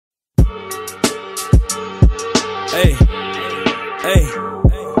Hey,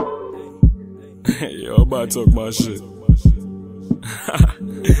 yo, I'm about to talk my shit.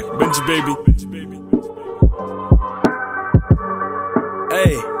 Benji Baby.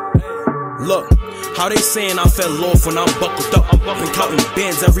 Hey, look, how they saying I fell off when I'm buckled up. Been counting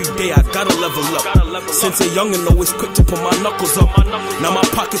bands every day, I gotta level up. Since a youngin' always quick to put my knuckles up. Now my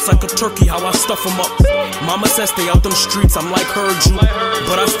pockets like a turkey, how I stuff them up. Mama says stay out them streets, I'm like heard you.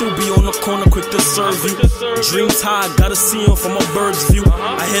 But I still be on the corner quick to serve you. Dreams high, gotta see them from a bird's view.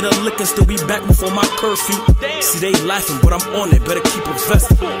 I hit a lick and still be back before my curfew. See they laughing, but I'm on it, better keep a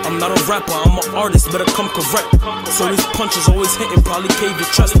vest. I'm not a rapper, I'm an artist, better come correct. So these punches always hitting, probably cave your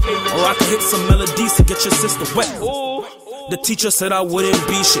chest. Or I can hit some melodies to get your sister wet. The teacher said I wouldn't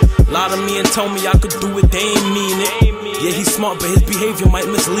be shit. Lie to me and tell me I could do it, they ain't mean it. Yeah, he's smart, but his behavior might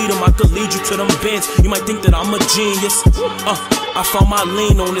mislead him. I could lead you to them bands, you might think that I'm a genius. I found my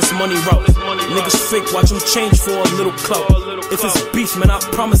lane on this money route. Niggas fake, watch him change for a little clout. If it's beef, man, I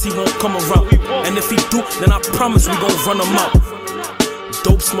promise he won't come around. And if he do, then I promise we gon' run him out.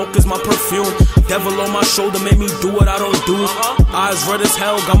 Dope smoke is my perfume. Devil on my shoulder made me do what I don't do. Eyes red as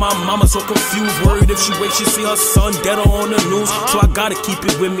hell, got my mama so confused. Worried if she wakes, she see her son dead on the news. So I gotta keep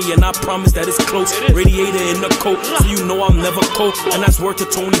it with me, and I promise that it's close. Radiator in the coat, so you know I'm never cold. And that's word to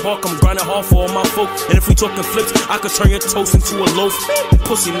Tony Hawk, I'm grinding hard for all my folk. And if we talking flips, I could turn your toast into a loaf.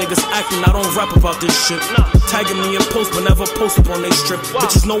 Pussy niggas acting, I don't rap about this shit. Tagging me in post, but never post up on they strip.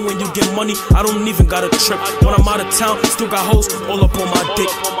 Bitches know when you get money, I don't even got a trip. When I'm out of town, still got hoes all up on my dick.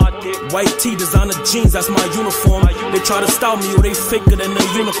 White tee, designer jeans, that's my uniform. They try to style me or they faker than a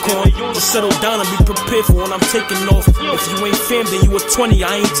unicorn. Just settle down and be prepared for when I'm taking off. If you ain't fam, then you a 20,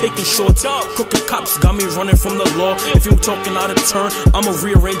 I ain't taking shorts. Crooked cops got me running from the law. If you talking out of turn, I'ma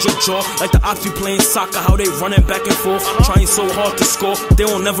rearrange your jaw. Like the ops you playing soccer, how they running back and forth. Trying so hard to score, they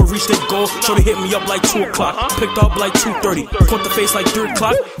won't never reach their goal. So they hit me up like 2 o'clock, picked up like 2:30. Caught the face like 3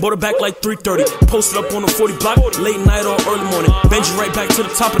 o'clock, bought it back like 3:30. Posted up on the 40 block, late night or early morning. Benji right back to the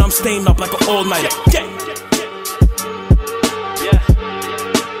top and I'm staying up like an all-nighter. Yeah.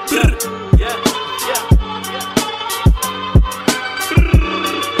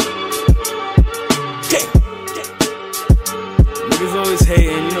 Niggas always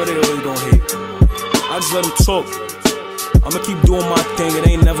hating, you know they always gon' hate. I just let them talk. I'ma keep doing my thing, it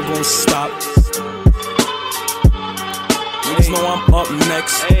ain't never gonna stop. Niggas know I'm up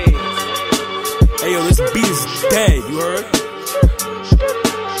next. Hey yo, this beat is dead, you heard?